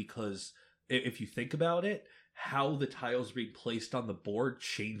value because if you think about it, how the tiles being placed on the board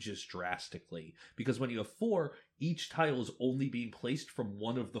changes drastically. Because when you have 4, each tile is only being placed from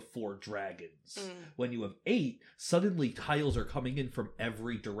one of the 4 dragons. When you have 8, suddenly tiles are coming in from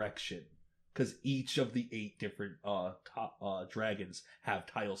every direction. Because each of the 8 different dragons have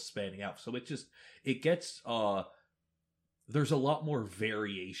tiles spanning out. So it gets... there's a lot more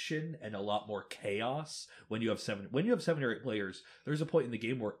variation and a lot more chaos when you have 7 or 8 players. There's a point in the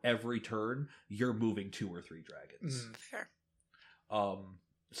game where every turn you're moving 2 or 3 dragons. Fair.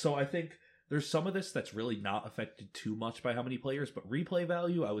 So I think there's some of this that's really not affected too much by how many players, but replay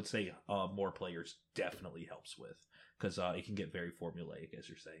value I would say more players definitely helps with, because it can get very formulaic, as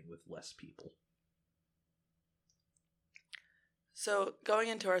you're saying, with less people. So going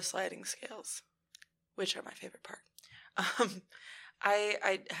into our sliding scales, which are my favorite part.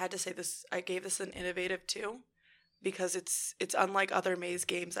 I had to say this. I gave this an innovative 2 because it's unlike other maze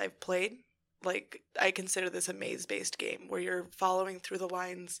games I've played. Like, I consider this a maze-based game where you're following through the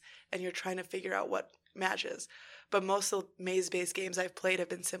lines and you're trying to figure out what matches. But most of the maze-based games I've played have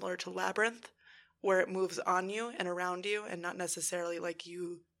been similar to Labyrinth, where it moves on you and around you and not necessarily like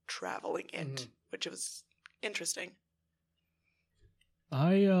you traveling it, which was interesting.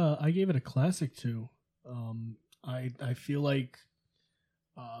 I gave it a classic 2. I feel like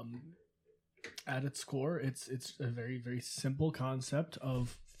at its core it's a very, very simple concept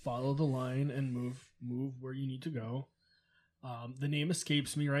of follow the line and move where you need to go. The name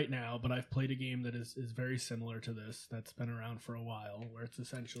escapes me right now, but I've played a game that is very similar to this. That's been around for a while, where it's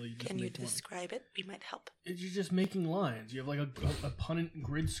essentially just Can you make lines. describe it? We might help. You're just making lines. You have like a punnet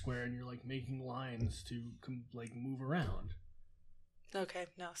grid square, and you're like making lines to like move around. Okay,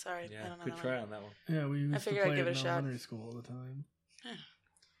 no, sorry. I don't know good that try one. on that one. Yeah, we used to figured I'd play give it it a in shot. elementary school all the time.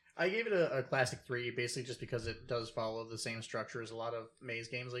 I gave it a classic 3, basically just because it does follow the same structure as a lot of maze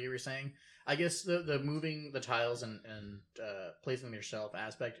games, like you were saying. I guess the moving the tiles and placing them yourself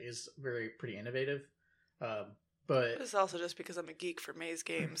aspect is pretty innovative. But It's also just because I'm a geek for maze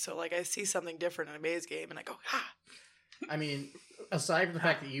games, so like I see something different in a maze game and I go, ha! I mean, aside from the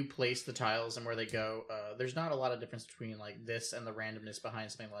fact that you place the tiles and where they go, there's not a lot of difference between like this and the randomness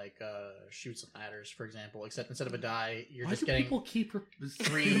behind something like Chutes and Ladders, for example. Except instead of a die, you're Why just do getting people keep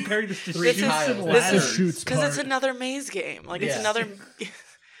three- comparing this to three Chutes tiles. and This is Ladders? Chutes. Because it's part. another maze game. Like it's Yeah. another.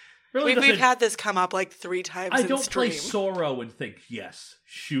 Really we've doesn't- had this come up like 3 times. I in don't play stream. Sorrow and think, yes,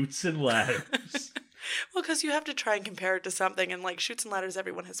 Chutes and Ladders. Well, because you have to try and compare it to something, and like Chutes and Ladders,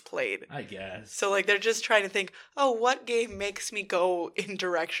 everyone has played. I guess. So like they're just trying to think, oh, what game makes me go in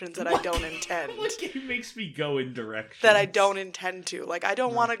directions that I don't intend? What game makes me go in directions That I don't intend to. Like I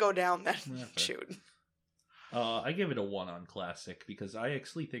don't want to go down that Yeah, fair. chute. I give it a 1 on classic because I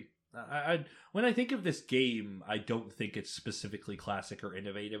actually think I when I think of this game, I don't think it's specifically classic or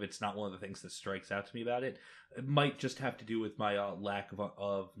innovative. It's not one of the things that strikes out to me about it. It might just have to do with my lack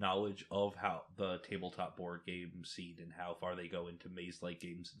of knowledge of how the tabletop board game scene and how far they go into maze-like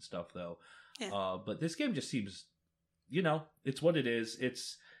games and stuff, though. Yeah. But this game just seems, it's what it is.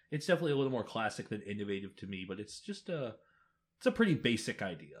 It's definitely a little more classic than innovative to me, but it's just it's a pretty basic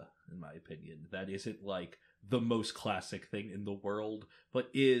idea, in my opinion. That isn't like the most classic thing in the world, but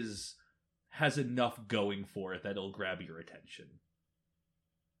has enough going for it that it'll grab your attention.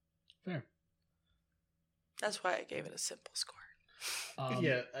 Fair. That's why I gave it a simple score.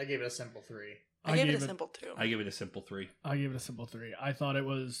 yeah, I gave it a simple 3. I gave it a simple 2. I give it a simple 3. I gave it a simple 3. I thought it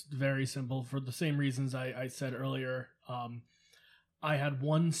was very simple for the same reasons I said earlier. I had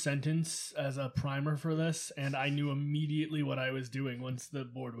one sentence as a primer for this, and I knew immediately what I was doing once the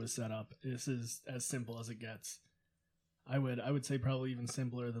board was set up. This is as simple as it gets. I would say probably even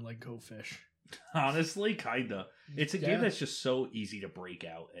simpler than like Go Fish. Honestly, kinda. It's a Yeah. game that's just so easy to break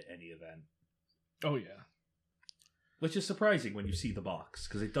out at any event. Oh yeah. Which is surprising when you see the box,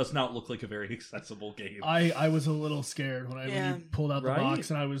 because it does not look like a very accessible game. I was a little scared when Yeah. you pulled out the Right? box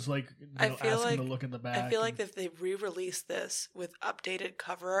and I was like, I feel asking like- to look at the back. I feel like and- if they re-released this with updated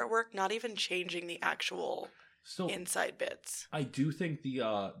cover artwork, not even changing the actual So inside bits. I do think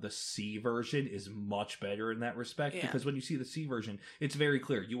the C version is much better in that respect, Yeah. because when you see the C version, it's very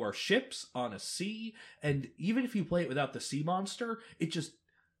clear. You are ships on a sea, and even if you play it without the sea monster, it just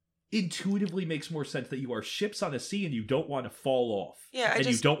intuitively makes more sense that you are ships on a sea and you don't want to fall off. Yeah, and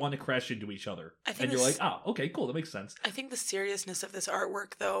you don't want to crash into each other. I think And you're this- like, okay, cool, that makes sense. I think the seriousness of this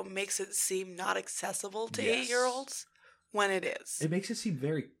artwork, though, makes it seem not accessible to Yes. 8-year-olds when it is. It makes it seem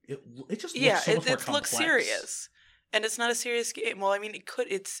very. It just Yeah, looks so much more it looks complex. serious, and it's not a serious game. Well, I mean, it could.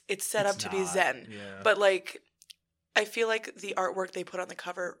 It's set up It's to be not, zen, yeah. but like, I feel like the artwork they put on the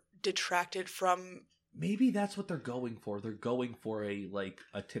cover detracted from. Maybe that's what they're going for. They're going for a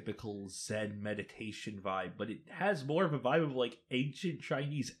typical Zen meditation vibe, but it has more of a vibe of like ancient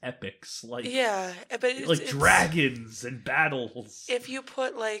Chinese epics, like Yeah, but it's, like it's- dragons and battles. If you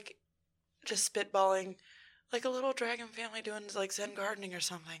put like just spitballing, like a little dragon family doing like Zen gardening or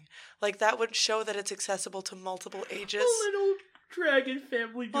something, like that would show that it's accessible to multiple ages. A little dragon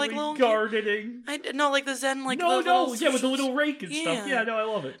family doing Like little gardening. I no, like the Zen, like no, the little, yeah, with the little rake and Yeah. stuff. Yeah, no, I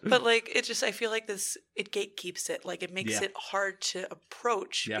love it. But like it just, I feel like it gatekeeps it. Like it makes Yeah. it hard to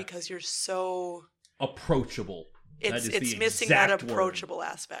approach Yeah. because you're so. Approachable. That It's is the missing that exact word. approachable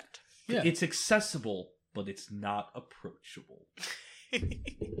aspect. Yeah. It's accessible, but it's not approachable.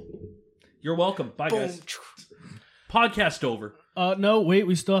 You're welcome. Bye, Boom. guys. Podcast over. No, wait,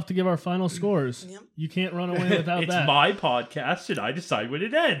 we still have to give our final scores. Yep. You can't run away without It's that. my podcast, and I decide when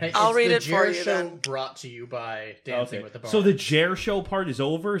it ends. Hey, I'll it's read the it for Jared you Show then. brought to you by Dancing Okay. with the Bar. So the Jer Show part is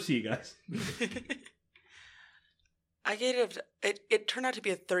over. See you guys. I gave it turned out to be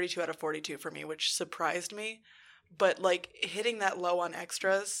a 32 out of 42 for me, which surprised me. But like hitting that low on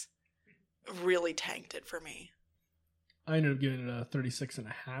extras really tanked it for me. I ended up giving it a 36 and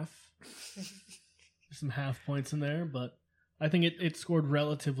a half. There's some half points in there, but I think it scored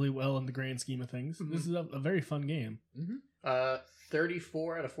relatively well in the grand scheme of things. Mhm. This is a very fun game.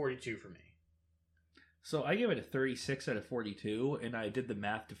 34 out of 42 for me. So I gave it a 36 out of 42, and I did the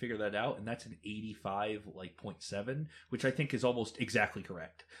math to figure that out, and that's an 85, like 0.7, which I think is almost exactly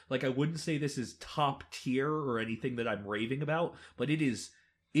correct. Like, I wouldn't say this is top tier or anything that I'm raving about, but it is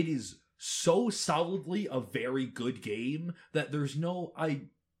so solidly a very good game that there's no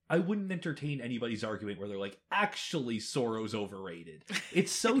I wouldn't entertain anybody's argument where they're like, actually, Sorrow's overrated.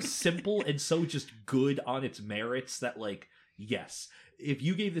 It's so simple and so just good on its merits that, like, yes, if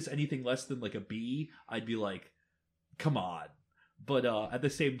you gave this anything less than, like, a B, I'd be like, come on. But at the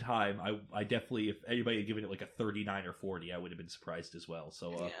same time, I definitely, if anybody had given it, like, a 39 or 40, I would have been surprised as well.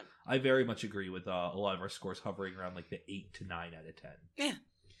 So I very much agree with a lot of our scores hovering around, like, the 8 to 9 out of 10. Yeah.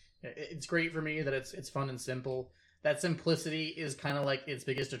 It's great for me that it's fun and simple. That simplicity is kind of like its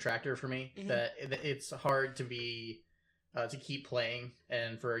biggest detractor for me. Mhm. That it's hard to be to keep playing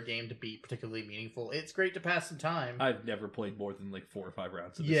and for a game to be particularly meaningful. It's great to pass some time. I've never played more than like 4 or 5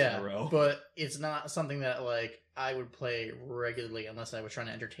 rounds of this in a row. But it's not something that like I would play regularly unless I was trying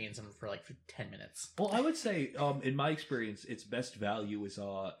to entertain someone for like 10 minutes. Well, I would say, in my experience, its best value is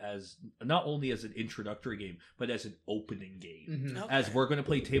as not only as an introductory game, but as an opening game. Mm-hmm. Okay. As we're going to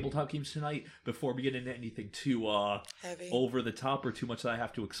play tabletop games tonight, before we get into anything too Heavy. over the top or too much that I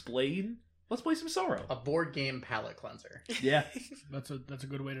have to explain, let's play some Sorrow. A board game palate cleanser. Yeah, That's a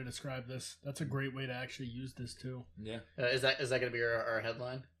good way to describe this. That's a great way to actually use this too. yeah. Is that going to be our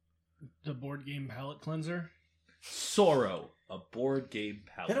headline? The board game palette cleanser. Sorrow, a board game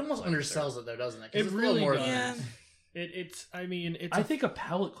palette. It almost cleanser. undersells it though, doesn't it? 'Cause It it's a little really more does. Yeah. It's. I mean, it's. I think a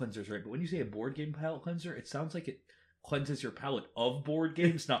palette cleanser is right, but when you say a board game palette cleanser, it sounds like it cleanses your palate of board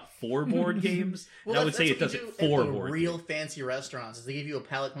games, not for board games. And I would say it does it for board real games. fancy restaurants. Is they give you a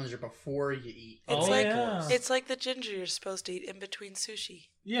palate cleanser before you eat. It's Oh, like yeah. it's like the ginger you're supposed to eat in between sushi.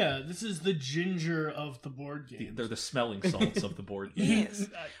 Yeah, this is the ginger of the board game. They're the smelling salts of the board game. Yes.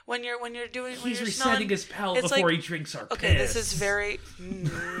 When you're doing when He's you're resetting smelling, his palate it's before like- he drinks our okay, piss. this is very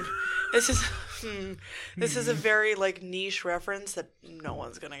this is this is a very like niche reference that no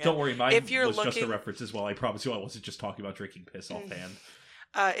one's gonna get. Don't worry, mine If you're was just a looking- reference as well. I promise you I wasn't just talking about drinking piss offhand.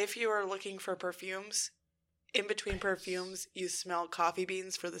 If you are looking for perfumes, in between perfumes, you smell coffee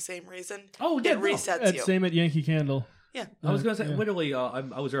beans for the same reason. Oh, yeah, It no. resets you. Same at Yankee Candle. Yeah. I was gonna say, Yeah. literally, I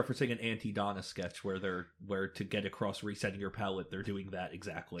was referencing an Anti-Donna sketch where to get across resetting your palate, they're doing that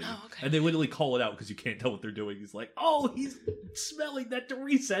exactly. Oh, okay. And they literally call it out because you can't tell what they're doing. He's like, oh, he's smelling that to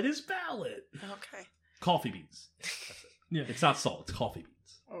reset his palate. Okay. Coffee beans. That's it. Yeah. It's not salt, it's coffee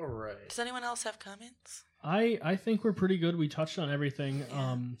beans. All right. Does anyone else have comments? I think we're pretty good. We touched on everything.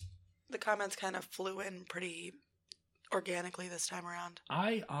 Yeah. The comments kind of flew in pretty organically this time around.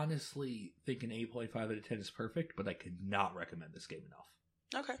 I honestly think an 8.5 out of 10 is perfect, but I could not recommend this game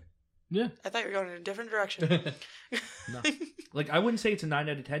enough. Okay. Yeah. I thought you were going in a different direction. No. Like, I wouldn't say it's a 9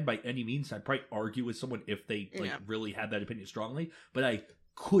 out of 10 by any means. I'd probably argue with someone if they Yeah. really had that opinion strongly, but I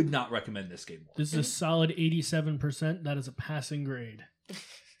could not recommend this game more. This is a solid 87%. That is a passing grade.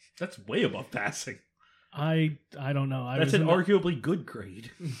 That's way above passing. I don't know. That's an arguably good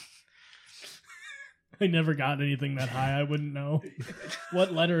grade. I never got anything that high. I wouldn't know.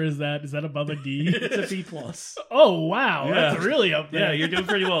 What letter is that? Is that above a D? It's a B+. Oh, wow. Yeah. That's really up there. Yeah, you're doing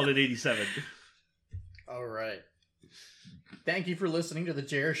pretty well at 87. All right. Thank you for listening to The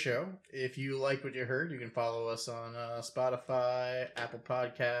Jer Show. If you like what you heard, you can follow us on Spotify, Apple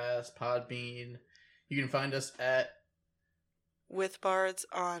Podcasts, Podbean. You can find us at With Bards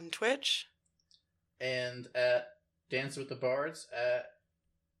on Twitch. and at Dance with the Bards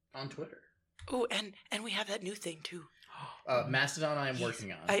on Twitter. Oh, and we have that new thing too. Mastodon I am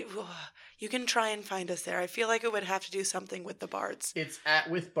working on. You can try and find us there. I feel like it would have to do something with the Bards. It's at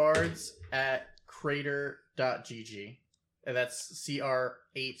with bards at crater.gg. And that's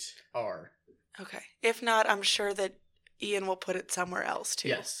CR8R. Okay. If not, I'm sure that Ian will put it somewhere else too.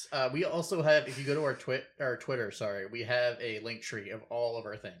 Yes. We also have, if you go to our Twitter, we have a link tree of all of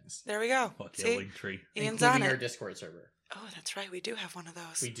our things, There we go. Fuck yeah, See? Linktree. Ian's including on our it. Discord server. Oh, that's right. We do have one of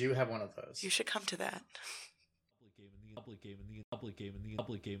those. We do have one of those. You should come to that.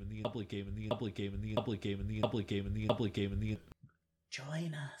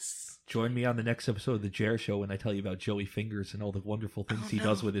 Join us. Join me on the next episode of the Jer Show when I tell you about Joey Fingers and all the wonderful things Oh, he no.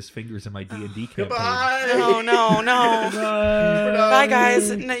 does with his fingers in my D&D campaign. Goodbye. No, no, no. Bye,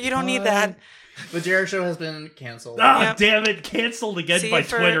 guys. No, you don't need that. The Jared Show has been canceled. Ah, Yep. damn it! Canceled again See by you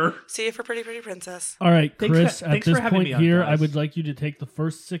for Twitter. See you for Pretty Pretty Princess. All right, Thanks Chris, for- at thanks for this having point me on, here, I guys. would like you to take the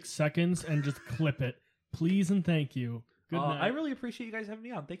first 6 seconds and just clip it. Please and thank you. Good night. I really appreciate you guys having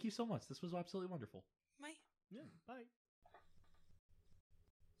me on. Thank you so much. This was absolutely wonderful. Bye. Yeah, bye.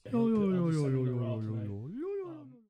 Yo, yo, yo, yo, yo, yo, yo, yo, yo.